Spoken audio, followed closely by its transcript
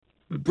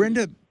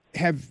Brenda,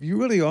 have you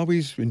really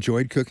always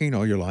enjoyed cooking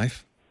all your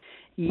life?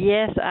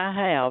 Yes, I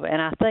have,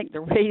 and I think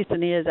the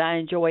reason is I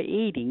enjoy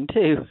eating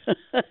too.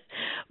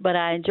 But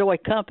I enjoy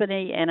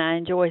company and I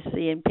enjoy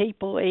seeing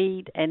people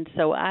eat, and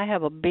so I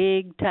have a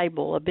big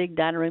table, a big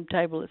dining room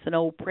table. It's an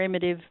old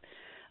primitive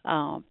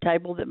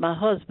table that my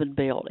husband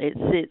built. It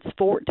sits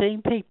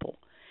 14 people.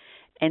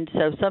 And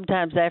so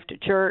sometimes after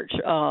church,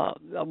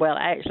 well,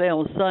 actually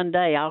on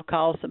Sunday, I'll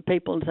call some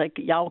people and say,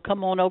 "Y'all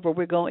come on over.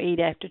 We're going to eat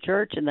after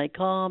church." And they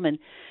come, and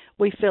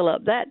we fill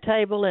up that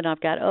table. And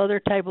I've got other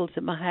tables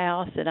at my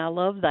house, and I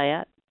love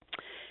that.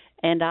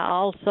 And I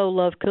also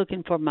love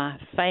cooking for my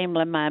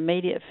family, my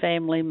immediate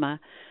family, my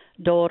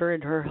daughter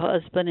and her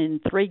husband, and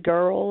three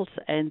girls.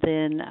 And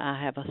then I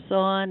have a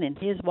son and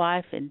his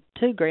wife and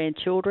two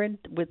grandchildren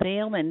with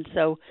him. And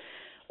so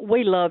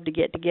we love to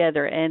get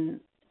together.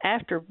 And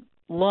after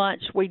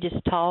lunch, we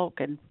just talk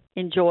and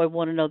enjoy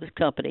one another's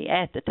company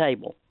at the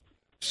table.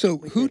 So,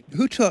 We do.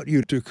 who taught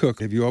you to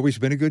cook? Have you always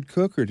been a good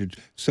cook, or did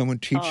someone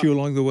teach Uh, you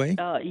along the way?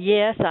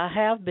 yes, I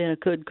have been a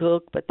good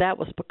cook, but that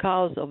was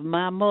because of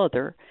my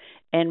mother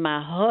and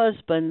my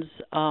husband's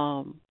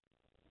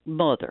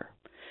mother.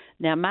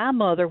 Now, my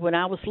mother, when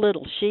I was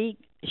little, she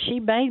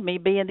made me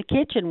be in the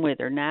kitchen with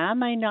her. Now, I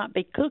may not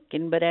be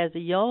cooking, but as a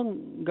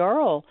young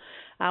girl,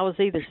 I was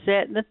either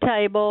setting the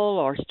table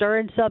or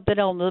stirring something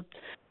on the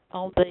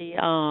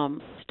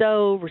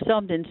stove or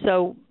something.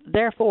 So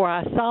therefore,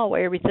 I saw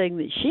everything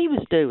that she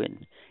was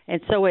doing,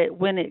 and so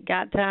when it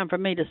got time for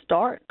me to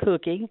start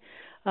cooking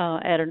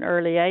at an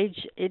early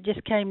age, it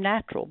just came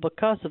natural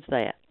because of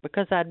that,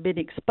 because I'd been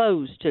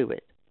exposed to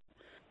it.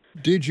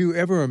 Did you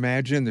ever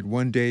imagine that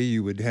one day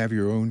you would have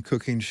your own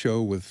cooking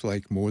show with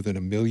like more than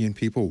 1 million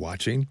people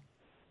watching?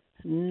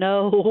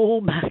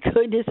 No, my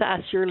goodness, I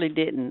surely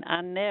didn't.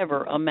 I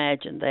never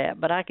imagined that,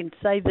 but I can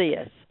say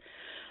this.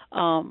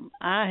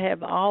 I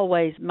have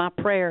always, my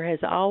prayer has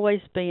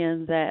always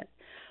been that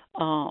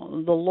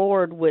the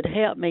Lord would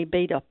help me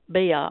be a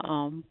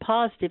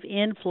positive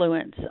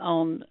influence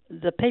on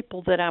the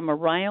people that I'm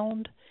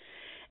around,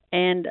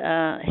 and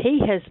He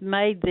has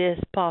made this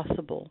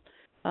possible.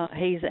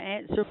 He's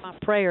answered my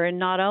prayer, and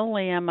not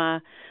only am I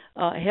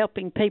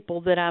helping people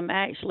that I'm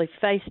actually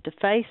face to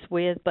face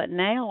with, but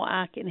now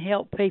I can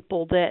help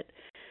people that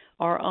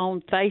are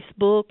on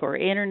Facebook or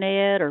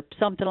internet or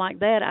something like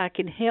that. I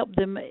can help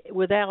them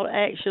without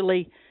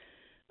actually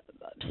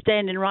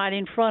standing right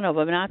in front of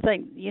them. And I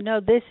think,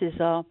 this is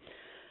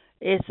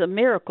it's a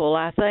miracle,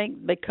 I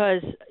think,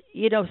 because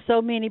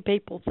so many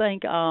people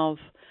think of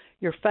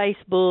your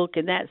Facebook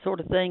and that sort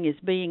of thing as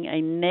being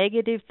a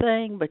negative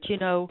thing, but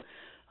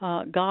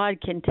God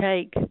can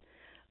take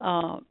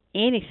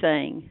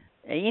anything,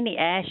 any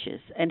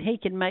ashes, and He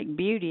can make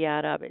beauty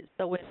out of it.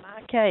 So in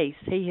my case,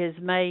 He has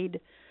made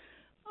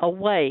a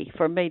way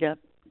for me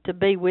to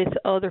be with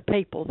other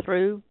people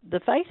through the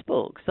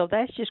Facebook. So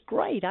that's just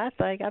great. I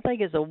think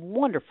it's a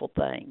wonderful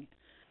thing.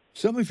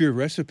 Some of your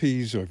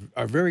recipes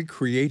are very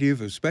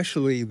creative,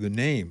 especially the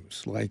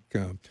names, like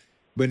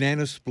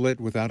banana split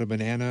without a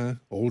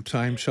banana, old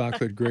time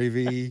chocolate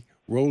gravy,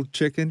 rolled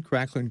chicken,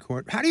 crackling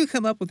corn. How do you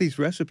come up with these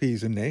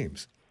recipes and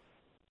names?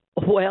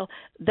 Well,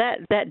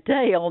 that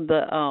day on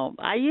the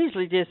I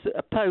usually just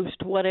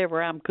post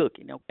whatever I'm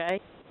cooking,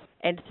 okay?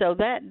 And so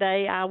that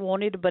day I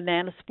wanted a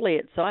banana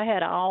split. So I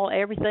had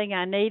everything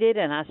I needed,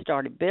 and I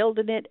started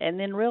building it, and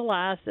then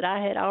realized that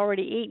I had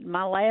already eaten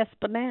my last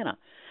banana.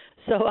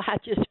 So I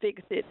just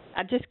fixed it.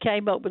 I just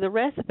came up with a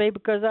recipe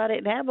because I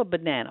didn't have a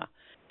banana.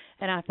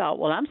 And I thought,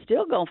 well, I'm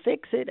still going to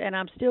fix it, and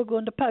I'm still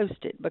going to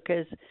post it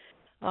because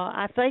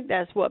I think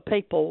that's what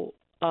people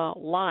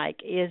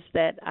like, is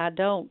that I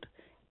don't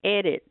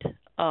edit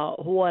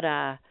what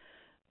I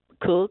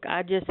cook.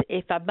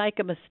 If I make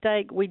a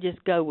mistake, we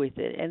just go with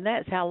it. And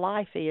that's how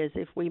life is.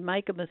 If we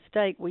make a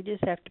mistake, we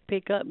just have to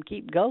pick up and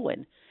keep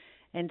going.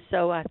 And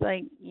so I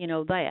think,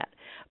 that.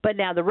 But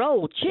now the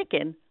rolled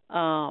chicken,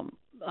 my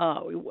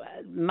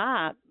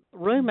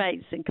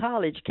roommates in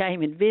college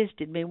came and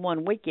visited me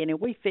one weekend,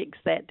 and we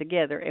fixed that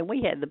together, and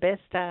we had the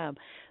best time.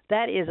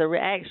 That is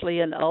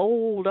actually an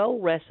old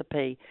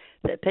recipe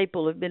that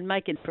people have been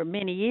making for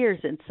many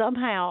years, and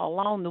somehow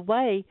along the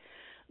way,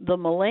 the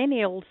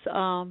millennials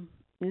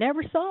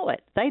never saw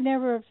it. They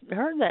never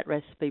heard that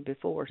recipe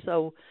before.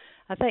 So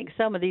I think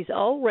some of these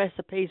old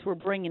recipes we're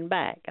bringing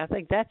back. I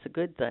think that's a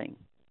good thing.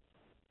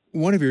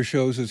 One of your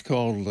shows is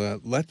called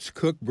Let's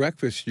Cook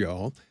Breakfast,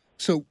 y'all.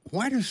 So,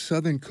 why does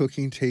Southern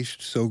cooking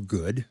taste so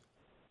good?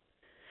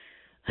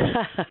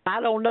 I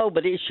don't know,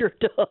 but it sure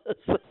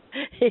does.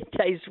 It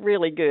tastes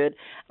really good.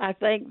 I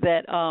think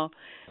that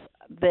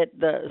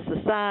the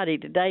society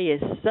today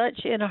is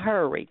such in a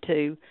hurry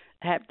to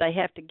they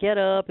have to get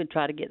up and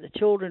try to get the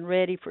children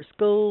ready for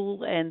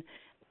school, and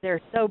they're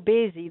so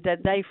busy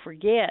that they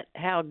forget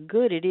how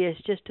good it is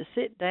just to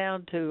sit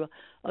down to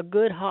a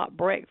good hot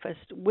breakfast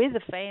with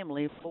the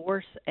family, of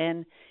course,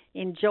 and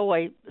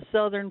enjoy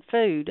Southern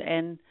food.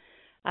 And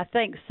I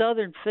think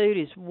Southern food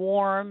is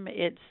warm,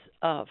 it's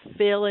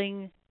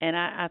filling, and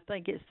I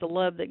think it's the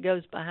love that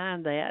goes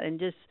behind that, and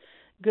just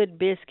good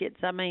biscuits.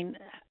 I mean,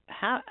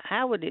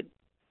 how would it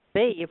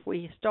be if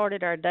we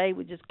started our day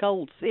with just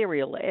cold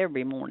cereal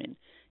every morning.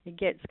 It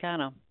gets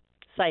kind of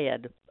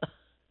sad.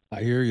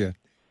 I hear you.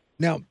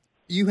 Now,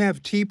 you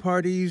have tea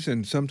parties,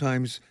 and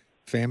sometimes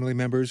family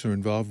members are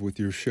involved with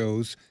your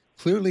shows.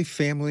 Clearly,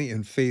 family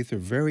and faith are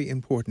very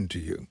important to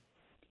you.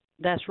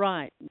 That's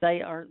right.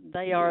 They're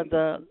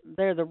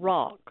the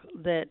rock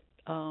that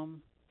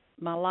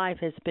my life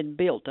has been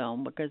built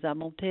on, because I'm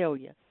gonna tell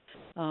you,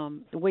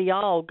 we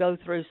all go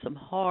through some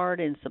hard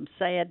and some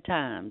sad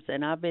times,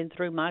 and I've been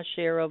through my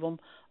share of them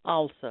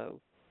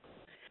also.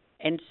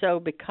 And so,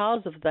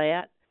 because of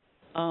that,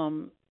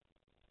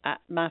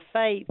 my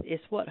faith is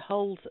what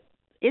holds.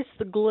 It's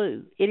the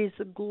glue. It is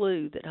the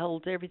glue that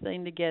holds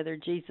everything together.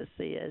 Jesus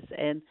is,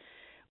 and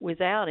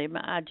without him,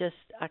 I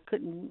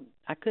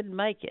couldn't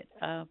make it.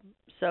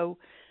 So,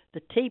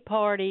 the tea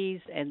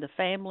parties and the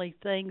family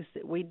things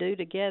that we do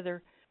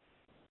together,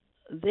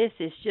 this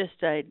is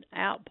just an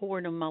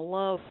outpouring of my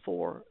love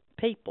for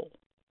people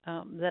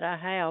that I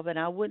have, and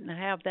I wouldn't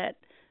have that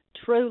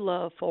true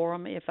love for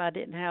them if I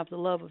didn't have the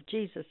love of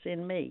Jesus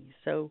in me.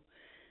 So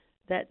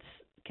that's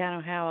kind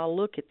of how I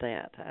look at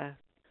that.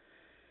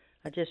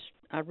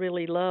 I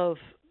really love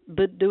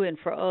doing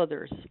for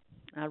others.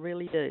 I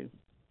really do.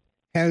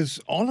 Has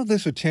all of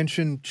this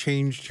attention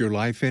changed your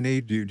life any?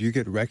 Do you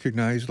get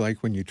recognized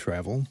like when you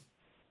travel?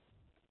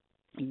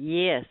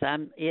 Yes,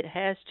 it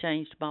has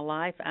changed my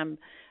life.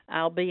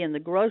 I'll be in the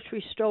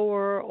grocery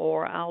store,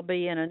 or I'll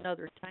be in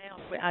another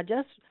town. I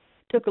just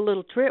took a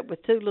little trip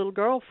with two little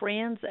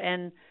girlfriends,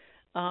 and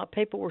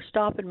people were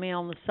stopping me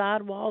on the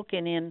sidewalk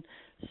and in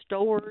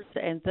stores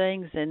and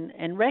things,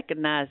 and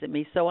recognizing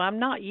me. So I'm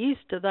not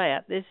used to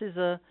that. This is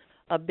a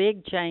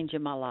big change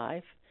in my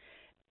life,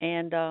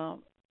 and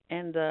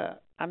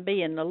I'm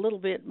being a little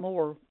bit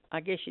more, I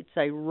guess you'd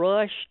say,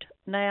 rushed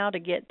now to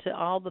get to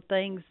all the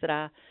things that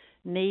I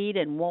need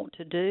and want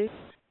to do.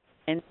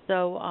 And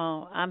so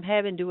I'm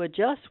having to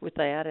adjust with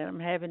that, and I'm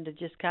having to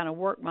just kind of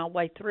work my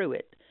way through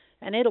it.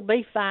 And it'll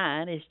be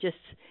fine. It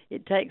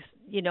takes,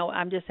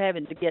 I'm just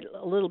having to get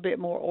a little bit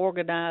more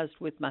organized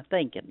with my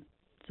thinking,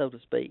 so to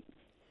speak,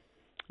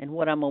 and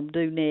what I'm going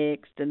to do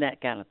next and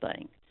that kind of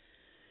thing.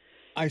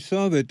 I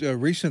saw that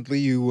recently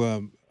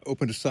you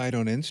opened a site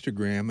on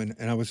Instagram,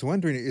 and I was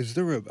wondering, is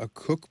there a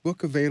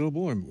cookbook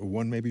available, or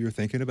one maybe you're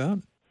thinking about?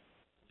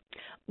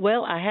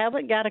 Well, I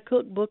haven't got a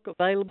cookbook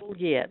available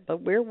yet,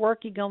 but we're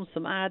working on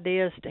some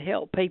ideas to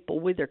help people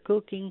with their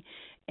cooking,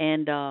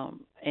 and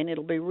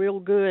it'll be real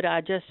good.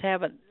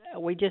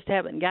 We just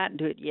haven't gotten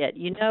to it yet.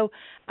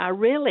 I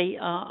really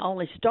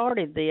only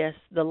started this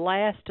the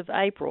last of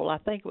April. I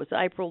think it was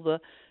April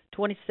the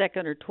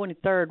 22nd or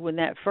 23rd when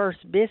that first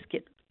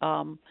biscuit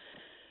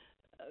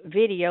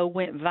video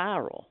went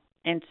viral.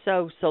 And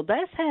so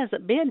that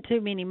hasn't been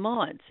too many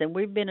months, and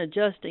we've been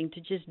adjusting to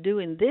just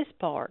doing this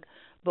part.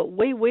 But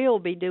we will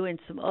be doing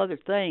some other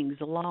things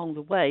along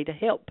the way to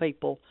help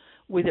people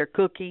with their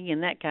cooking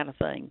and that kind of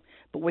thing.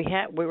 But we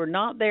were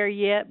not there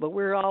yet, but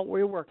we're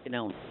working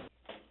on it.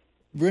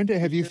 Brenda,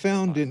 have you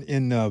found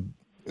in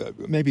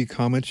maybe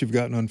comments you've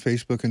gotten on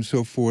Facebook and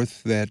so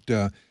forth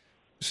that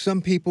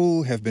some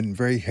people have been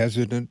very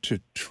hesitant to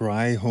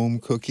try home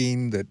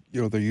cooking, that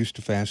they're used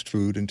to fast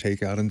food and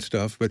takeout and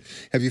stuff, but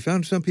have you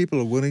found some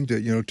people are willing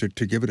to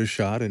to give it a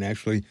shot and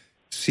actually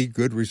see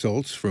good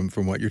results from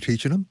what you're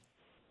teaching them?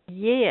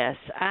 Yes,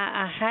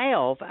 I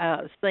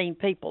have seen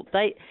people.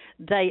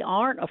 They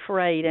aren't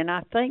afraid, and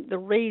I think the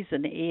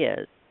reason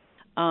is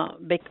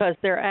because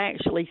they're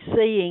actually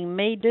seeing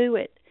me do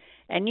it.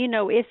 And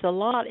it's a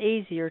lot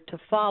easier to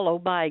follow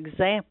by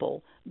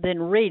example than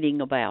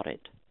reading about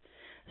it.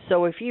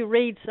 So if you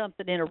read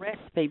something in a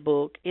recipe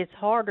book, it's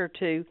harder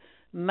to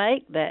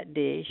make that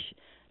dish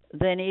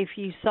than if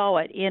you saw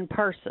it in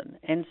person.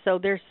 And so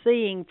they're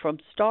seeing from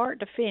start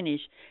to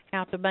finish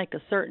how to make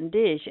a certain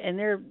dish, and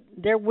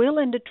they're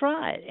willing to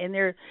try it, and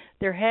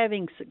they're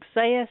having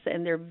success,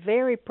 and they're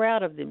very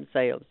proud of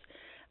themselves.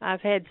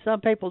 I've had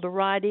some people to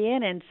write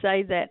in and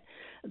say that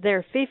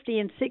they're 50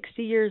 and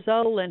 60 years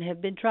old and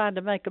have been trying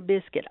to make a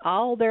biscuit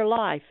all their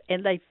life,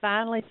 and they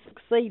finally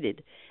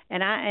succeeded.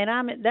 And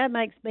that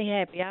makes me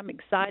happy. I'm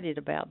excited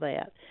about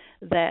that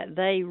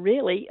they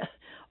really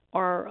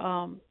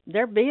are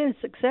they're being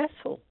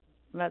successful.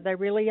 They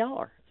really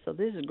are. So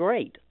this is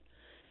great.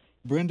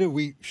 Brenda,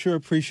 we sure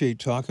appreciate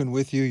talking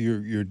with you.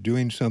 You're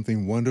doing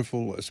something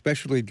wonderful,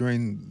 especially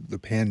during the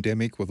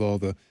pandemic with all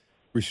the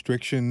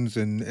restrictions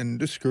and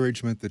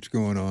discouragement that's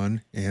going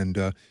on. And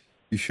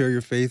you share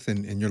your faith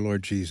in your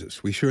Lord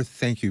Jesus. We sure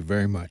thank you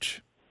very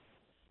much.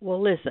 Well,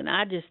 listen,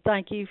 I just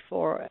thank you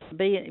for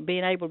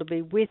being able to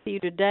be with you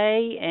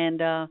today,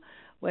 and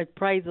we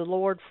pray the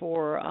Lord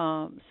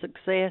for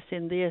success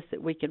in this,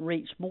 that we can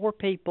reach more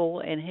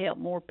people and help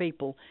more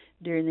people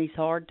during these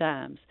hard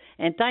times.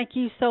 And thank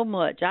you so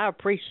much. I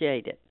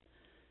appreciate it.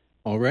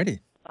 Alrighty.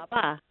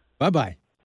 Bye-bye. Bye-bye.